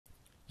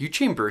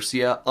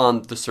Euchambersia,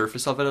 on the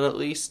surface of it at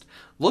least,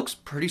 looks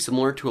pretty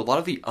similar to a lot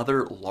of the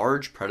other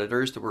large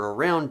predators that were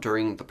around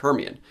during the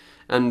Permian.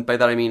 And by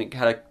that I mean it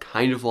had a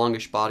kind of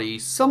longish body,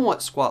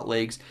 somewhat squat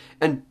legs,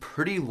 and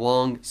pretty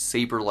long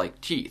saber-like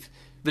teeth.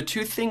 The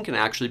tooth thing can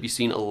actually be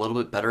seen a little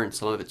bit better in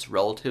some of its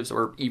relatives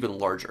or even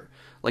larger,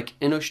 like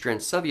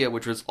Inostrancevia,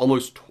 which was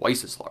almost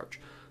twice as large.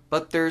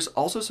 But there's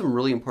also some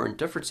really important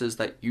differences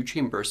that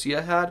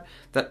Euchambersia had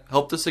that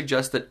help to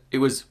suggest that it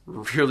was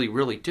really,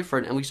 really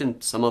different, at least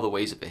in some of the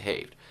ways it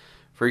behaved.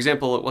 For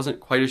example, it wasn't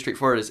quite as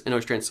straightforward as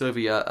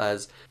Inostrancevia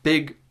as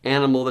big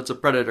animal that's a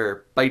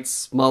predator, bites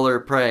smaller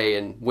prey,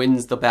 and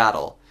wins the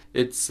battle.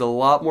 It's a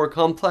lot more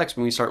complex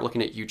when we start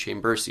looking at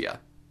Euchambersia.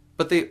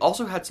 But they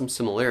also had some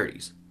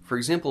similarities. For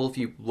example, if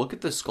you look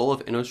at the skull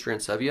of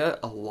Inostrancevia,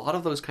 a lot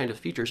of those kind of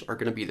features are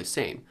going to be the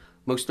same.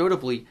 Most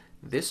notably,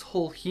 this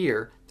hole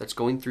here that's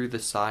going through the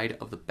side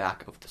of the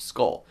back of the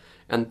skull.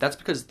 And that's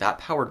because that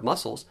powered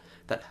muscles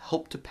that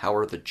help to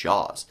power the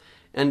jaws.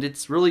 And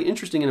it's really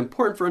interesting and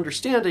important for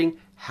understanding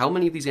how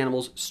many of these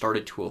animals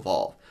started to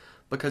evolve,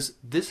 because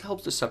this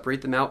helps to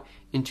separate them out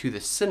into the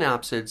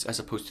synapsids as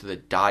opposed to the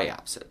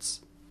diapsids.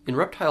 In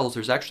reptiles,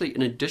 there's actually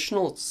an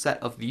additional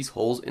set of these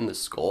holes in the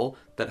skull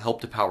that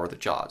help to power the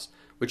jaws,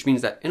 which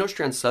means that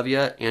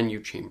Inostrancevia and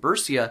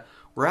Euchambersia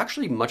were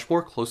actually much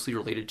more closely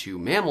related to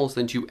mammals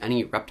than to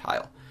any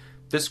reptile.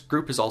 This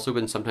group has also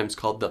been sometimes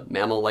called the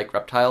mammal-like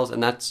reptiles,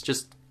 and that's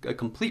just a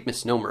complete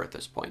misnomer at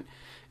this point.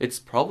 It's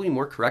probably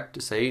more correct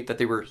to say that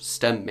they were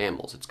stem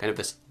mammals. It's kind of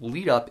this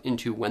lead up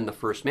into when the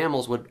first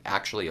mammals would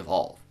actually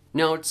evolve.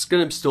 Now, it's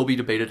going to still be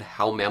debated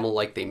how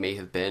mammal-like they may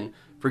have been.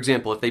 For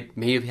example, if they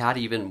may have had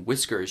even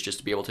whiskers just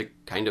to be able to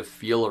kind of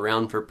feel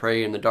around for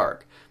prey in the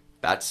dark.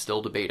 That's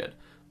still debated.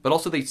 But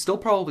also, they still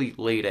probably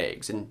laid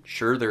eggs, and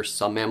sure, there's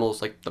some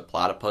mammals like the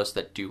platypus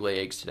that do lay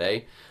eggs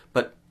today,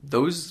 but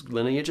those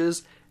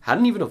lineages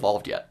hadn't even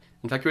evolved yet.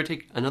 In fact, it would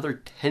take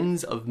another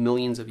tens of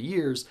millions of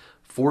years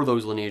for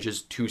those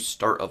lineages to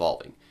start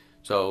evolving.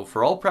 So,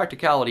 for all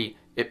practicality,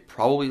 it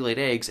probably laid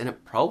eggs, and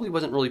it probably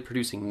wasn't really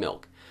producing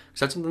milk. Because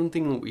that's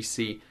something that we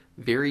see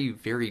very,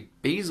 very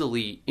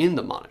basally in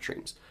the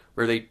monotremes,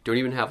 where they don't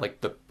even have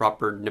like the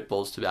proper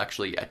nipples to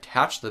actually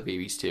attach the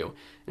babies to,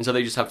 and so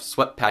they just have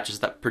sweat patches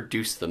that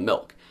produce the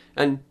milk.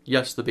 And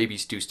yes, the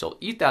babies do still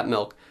eat that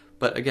milk,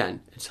 but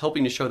again, it's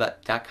helping to show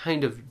that that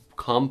kind of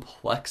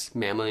complex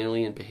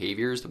mammalian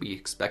behaviors that we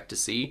expect to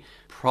see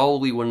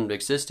probably wouldn't have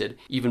existed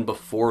even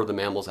before the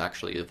mammals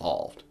actually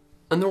evolved.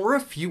 And there were a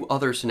few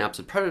other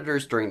synapsid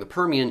predators during the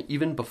Permian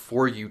even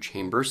before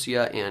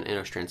Euchambersia and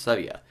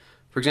Inostrancevia.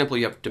 For example,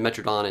 you have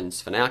Dimetrodon and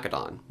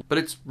Sphenacodon. But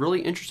it's really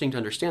interesting to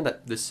understand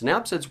that the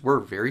synapsids were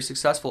very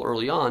successful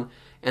early on,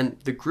 and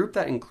the group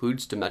that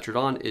includes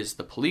Dimetrodon is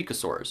the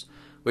pelycosaurs,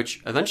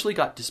 which eventually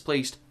got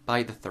displaced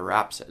by the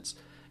therapsids.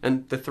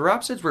 And the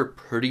therapsids were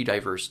pretty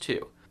diverse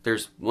too.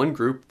 There's one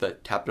group, the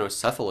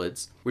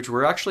tapnocephalids, which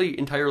were actually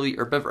entirely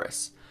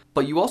herbivorous.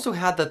 But you also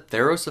had the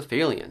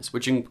therocephalians,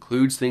 which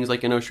includes things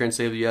like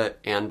Inostrancevia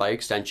and, by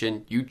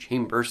extension,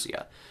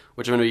 Euchambersia,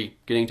 which I'm going to be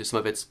getting to some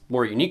of its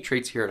more unique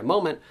traits here in a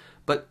moment,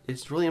 but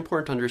it's really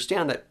important to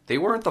understand that they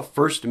weren't the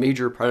first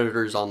major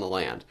predators on the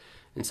land.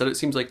 Instead, it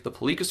seems like the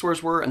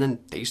pelycosaurs were, and then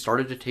they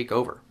started to take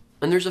over.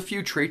 And there's a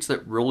few traits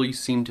that really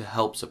seem to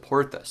help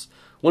support this.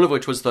 One of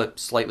which was the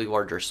slightly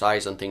larger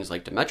size on things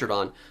like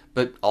Dimetrodon,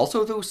 but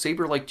also those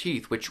saber-like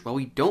teeth, which, while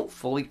we don't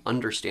fully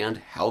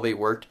understand how they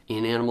worked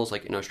in animals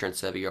like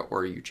Inostrancevia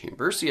or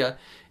Euchambersia,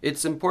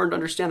 it's important to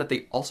understand that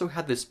they also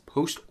had this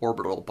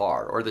post-orbital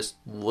bar, or this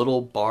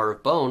little bar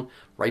of bone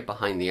right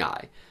behind the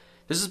eye.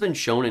 This has been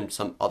shown in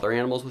some other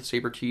animals with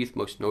saber teeth,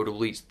 most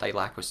notably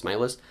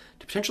Thylacosmilus,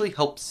 to potentially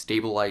help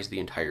stabilize the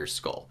entire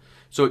skull.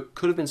 So it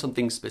could have been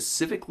something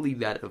specifically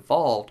that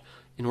evolved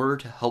in order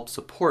to help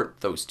support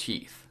those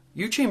teeth.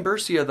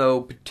 Euchambersia,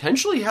 though,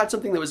 potentially had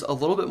something that was a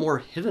little bit more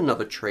hidden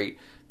of a trait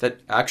that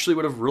actually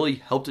would have really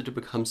helped it to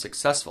become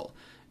successful.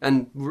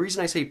 And the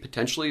reason I say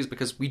potentially is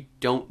because we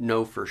don't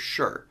know for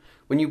sure.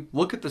 When you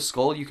look at the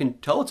skull, you can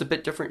tell it's a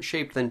bit different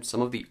shaped than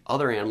some of the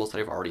other animals that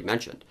I've already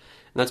mentioned.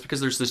 And that's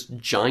because there's this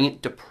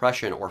giant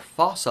depression or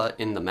fossa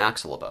in the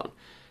maxilla bone.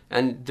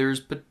 And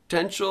there's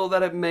potential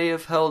that it may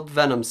have held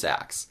venom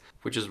sacs,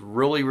 which is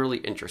really, really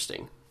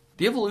interesting.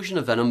 The evolution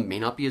of venom may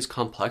not be as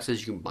complex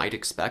as you might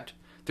expect.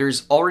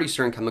 There's already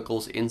certain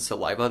chemicals in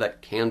saliva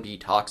that can be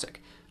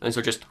toxic. And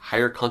so just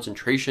higher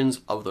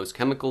concentrations of those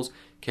chemicals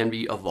can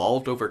be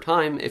evolved over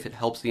time if it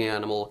helps the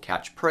animal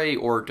catch prey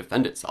or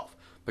defend itself.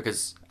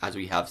 Because, as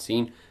we have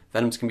seen,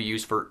 venoms can be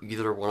used for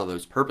either one of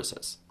those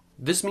purposes.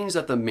 This means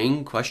that the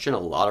main question a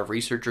lot of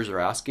researchers are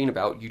asking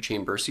about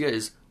Euchambersia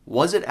is,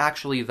 was it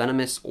actually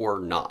venomous or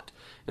not?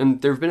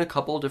 And there have been a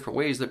couple of different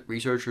ways that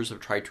researchers have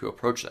tried to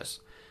approach this.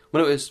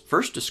 When it was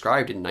first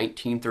described in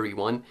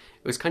 1931, it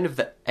was kind of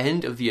the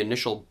end of the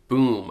initial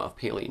boom of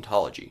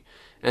paleontology.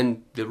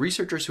 And the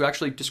researchers who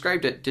actually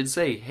described it did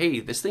say,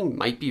 hey, this thing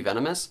might be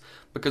venomous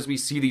because we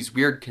see these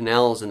weird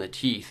canals in the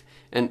teeth,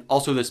 and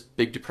also this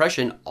big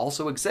depression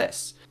also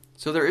exists.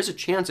 So there is a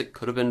chance it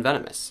could have been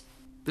venomous.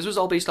 This was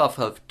all based off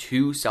of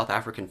 2 South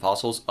African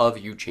fossils of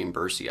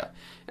Euchambersia.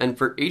 And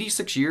for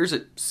 86 years,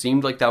 it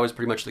seemed like that was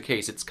pretty much the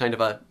case. It's kind of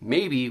a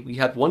maybe. We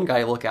had one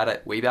guy look at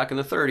it way back in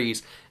the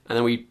 30s, and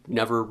then we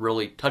never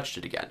really touched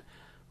it again.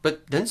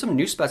 But then some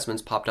new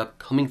specimens popped up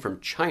coming from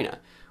China,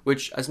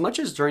 which, as much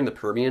as during the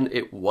Permian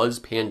it was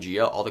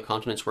Pangea, all the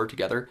continents were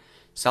together,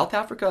 South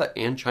Africa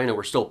and China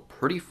were still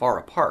pretty far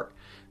apart,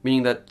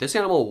 meaning that this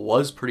animal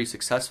was pretty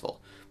successful.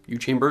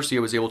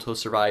 Euchambersia was able to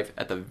survive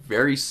at the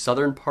very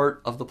southern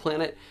part of the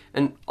planet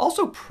and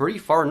also pretty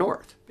far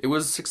north. It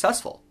was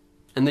successful.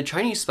 And the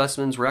Chinese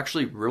specimens were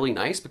actually really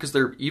nice because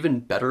they're even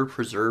better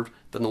preserved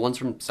than the ones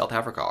from South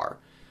Africa are.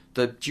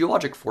 The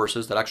geologic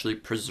forces that actually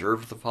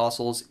preserved the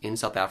fossils in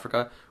South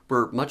Africa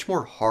were much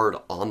more hard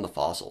on the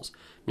fossils,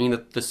 meaning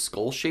that the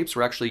skull shapes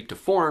were actually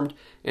deformed,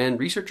 and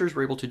researchers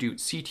were able to do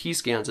CT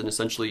scans and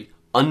essentially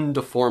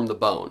undeform the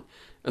bone,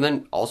 and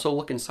then also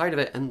look inside of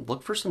it and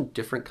look for some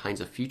different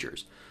kinds of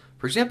features.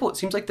 For example, it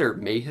seems like there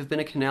may have been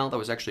a canal that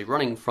was actually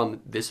running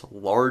from this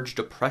large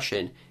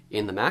depression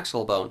in the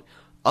maxilla bone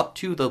up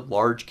to the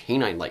large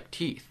canine-like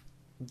teeth.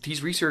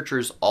 These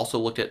researchers also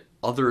looked at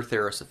other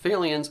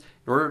therocephalians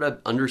in order to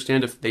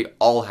understand if they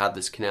all had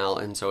this canal,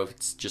 and so if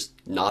it's just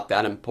not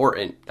that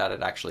important that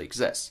it actually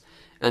exists.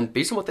 And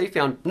based on what they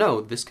found,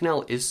 no, this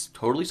canal is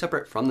totally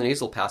separate from the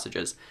nasal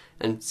passages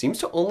and seems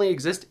to only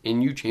exist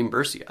in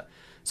Euchambersia.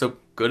 So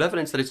good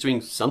evidence that it's doing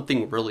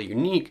something really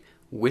unique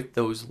with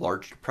those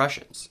large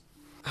depressions.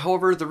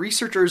 However, the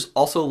researchers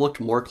also looked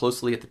more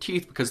closely at the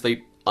teeth because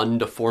they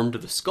undeformed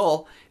the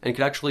skull and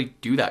could actually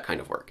do that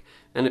kind of work.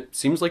 And it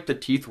seems like the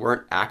teeth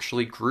weren't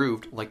actually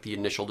grooved like the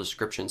initial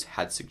descriptions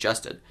had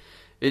suggested.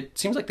 It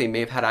seems like they may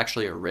have had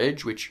actually a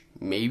ridge, which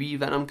maybe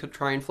venom could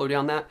try and flow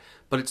down that,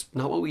 but it's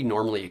not what we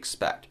normally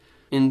expect.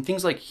 In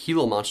things like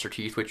Gila monster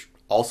teeth, which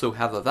also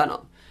have a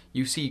venom,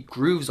 you see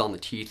grooves on the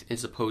teeth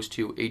as opposed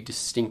to a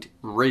distinct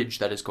ridge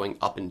that is going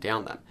up and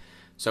down them.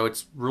 So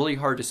it's really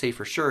hard to say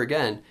for sure,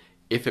 again,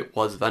 if it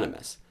was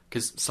venomous,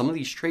 because some of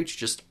these traits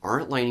just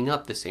aren't lining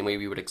up the same way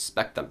we would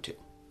expect them to.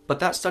 But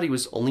that study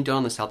was only done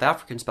on the South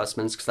African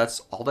specimens because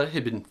that's all that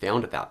had been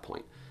found at that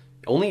point.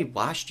 Only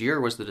last year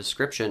was the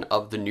description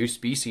of the new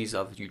species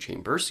of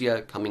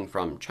Euchambersia coming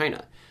from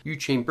China.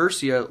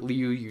 Euchambersia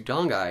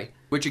liu-udangai,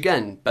 which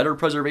again, better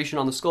preservation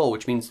on the skull,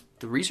 which means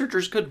the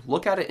researchers could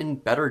look at it in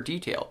better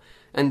detail,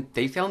 and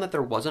they found that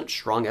there wasn't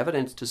strong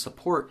evidence to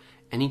support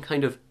any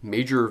kind of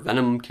major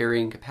venom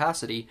carrying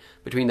capacity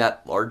between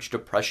that large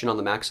depression on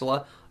the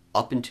maxilla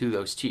up into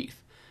those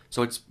teeth.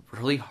 So it's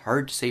really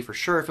hard to say for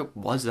sure if it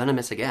was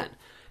venomous again.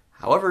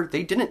 However,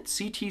 they didn't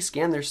CT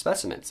scan their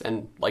specimens,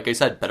 and like I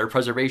said, better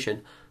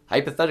preservation.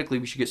 Hypothetically,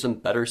 we should get some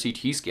better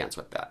CT scans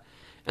with that.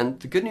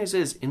 And the good news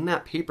is, in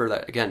that paper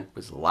that, again,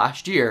 was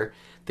last year,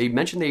 they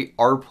mentioned they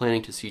are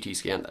planning to CT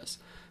scan this.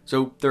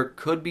 So there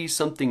could be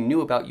something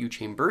new about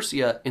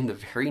Euchambersia in the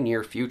very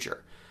near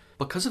future.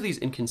 Because of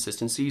these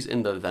inconsistencies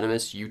in the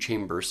venomous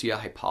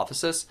Euchambersia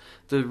hypothesis,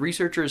 the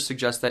researchers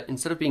suggest that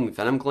instead of being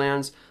venom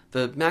glands,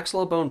 the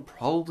maxilla bone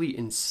probably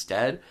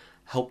instead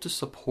help to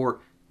support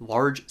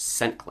large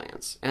scent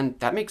glands. And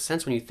that makes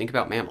sense when you think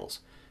about mammals.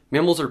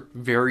 Mammals are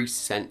very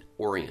scent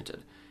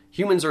oriented.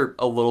 Humans are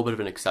a little bit of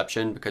an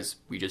exception because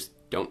we just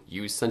don't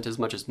use scent as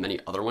much as many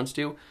other ones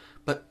do,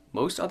 but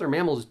most other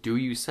mammals do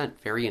use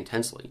scent very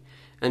intensely.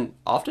 And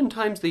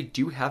oftentimes they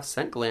do have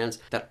scent glands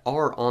that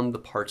are on the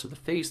parts of the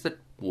face that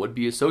would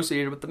be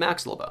associated with the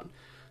maxilla bone.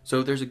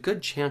 So there's a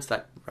good chance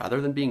that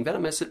rather than being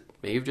venomous, it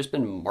may have just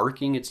been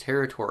marking its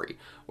territory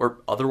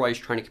or otherwise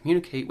trying to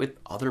communicate with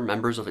other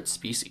members of its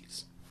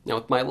species. Now,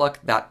 with my luck,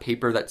 that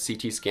paper that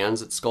CT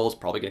scans its skull is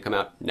probably going to come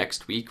out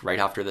next week, right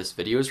after this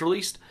video is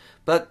released,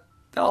 but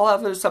I'll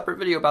have a separate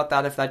video about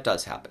that if that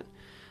does happen.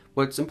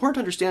 What's important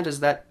to understand is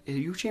that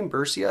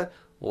Euchambersia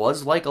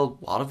was like a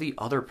lot of the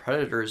other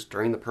predators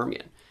during the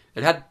Permian.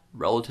 It had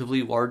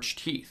relatively large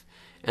teeth,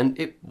 and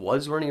it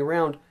was running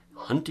around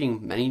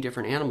hunting many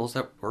different animals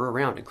that were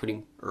around,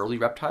 including early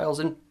reptiles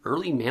and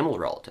early mammal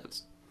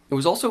relatives. It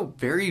was also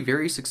very,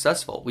 very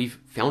successful. We've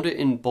found it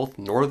in both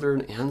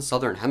northern and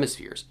southern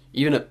hemispheres,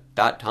 even at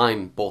that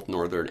time, both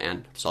northern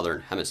and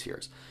southern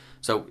hemispheres.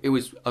 So it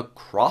was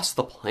across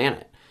the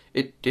planet.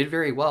 It did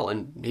very well,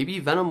 and maybe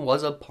venom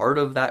was a part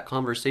of that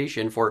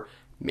conversation for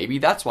maybe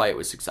that's why it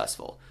was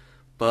successful.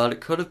 But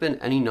it could have been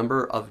any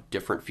number of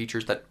different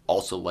features that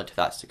also led to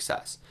that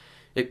success.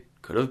 It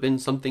could have been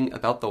something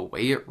about the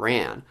way it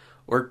ran,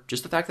 or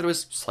just the fact that it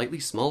was slightly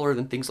smaller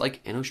than things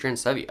like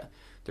Anostransevia.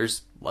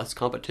 There's less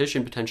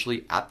competition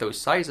potentially at those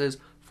sizes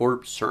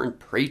for certain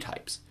prey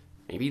types.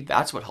 Maybe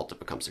that's what helped it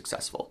become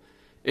successful.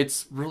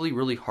 It's really,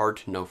 really hard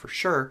to know for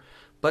sure,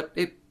 but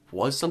it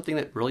was something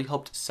that really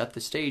helped set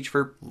the stage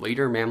for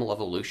later mammal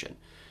evolution.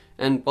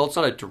 And while it's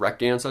not a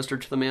direct ancestor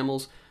to the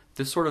mammals,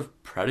 this sort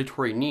of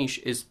predatory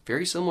niche is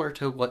very similar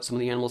to what some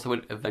of the animals that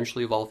would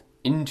eventually evolve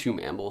into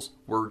mammals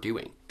were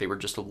doing. They were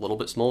just a little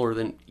bit smaller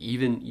than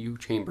even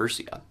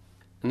Euchambersia.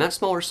 And that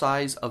smaller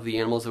size of the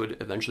animals that would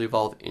eventually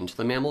evolve into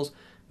the mammals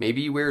may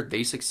be where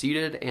they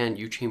succeeded and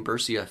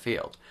Euchambersia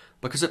failed.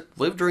 because it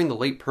lived during the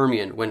late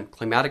Permian when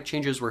climatic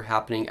changes were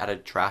happening at a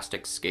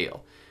drastic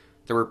scale.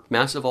 There were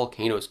massive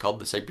volcanoes called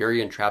the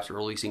Siberian Traps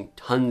releasing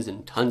tons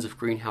and tons of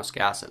greenhouse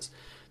gases.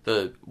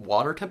 The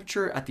water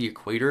temperature at the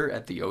equator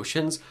at the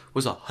oceans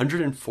was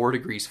 104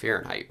 degrees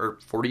Fahrenheit, or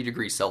 40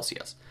 degrees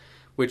Celsius,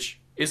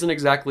 which isn't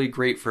exactly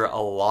great for a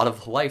lot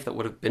of life that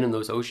would have been in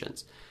those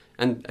oceans.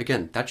 And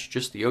again, that's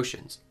just the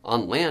oceans.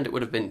 On land, it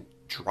would have been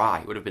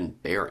dry, it would have been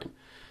barren.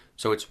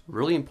 So it's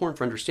really important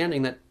for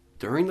understanding that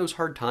during those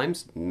hard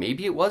times,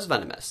 maybe it was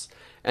venomous.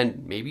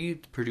 And maybe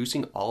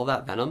producing all of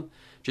that venom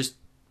just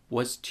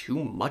was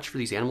too much for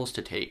these animals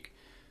to take.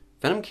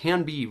 Venom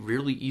can be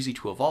really easy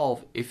to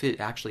evolve if it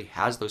actually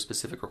has those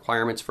specific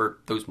requirements for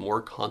those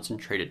more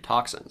concentrated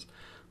toxins.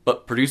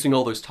 But producing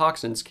all those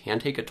toxins can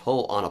take a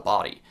toll on a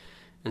body.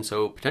 And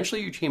so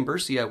potentially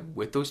Euchambersia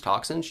with those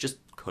toxins just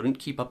couldn't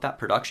keep up that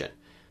production.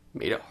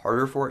 Made it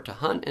harder for it to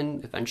hunt,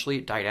 and eventually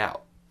it died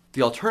out.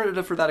 The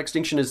alternative for that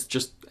extinction is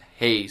just,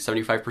 hey,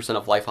 75%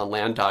 of life on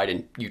land died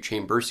and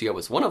Euchambersia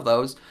was one of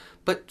those,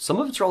 but some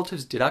of its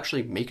relatives did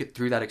actually make it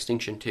through that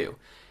extinction too.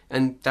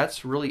 And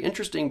that's really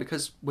interesting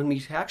because when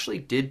we actually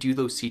did do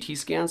those CT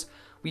scans,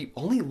 we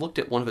only looked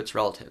at one of its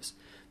relatives.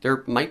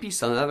 There might be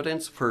some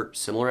evidence for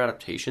similar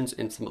adaptations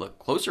in some of the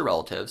closer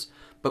relatives,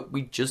 but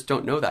we just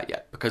don't know that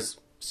yet because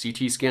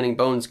CT scanning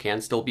bones can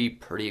still be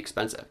pretty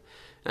expensive.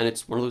 And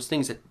it's one of those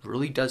things that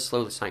really does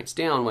slow the science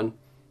down when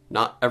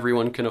not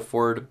everyone can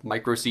afford a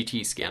micro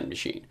CT scan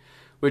machine,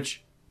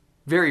 which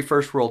very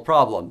first world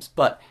problems,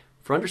 but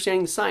for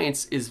understanding the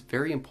science is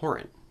very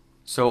important.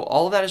 So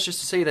all of that is just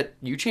to say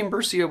that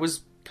Euchambersia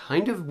was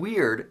kind of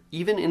weird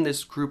even in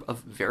this group of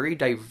very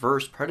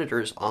diverse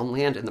predators on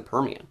land in the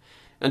Permian.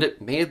 And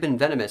it may have been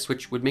venomous,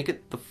 which would make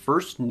it the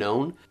first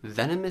known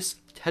venomous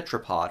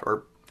tetrapod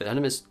or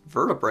venomous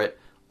vertebrate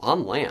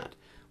on land,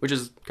 which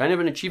is kind of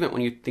an achievement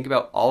when you think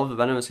about all of the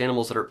venomous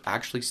animals that are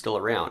actually still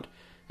around,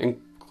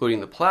 including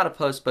the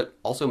platypus, but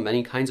also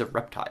many kinds of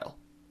reptile.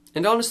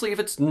 And honestly, if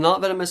it's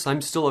not venomous,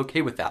 I'm still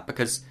okay with that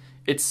because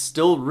it's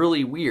still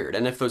really weird.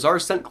 And if those are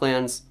scent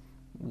glands,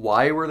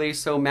 why were they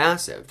so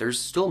massive? There's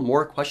still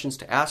more questions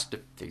to ask to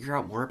figure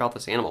out more about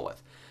this animal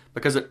with,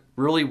 because it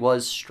really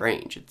was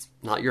strange. It's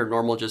not your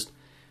normal just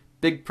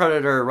big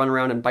predator run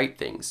around and bite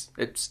things.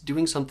 It's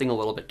doing something a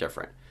little bit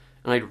different.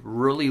 And I'd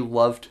really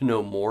love to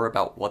know more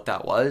about what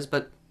that was,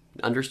 but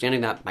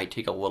understanding that might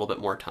take a little bit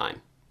more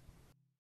time.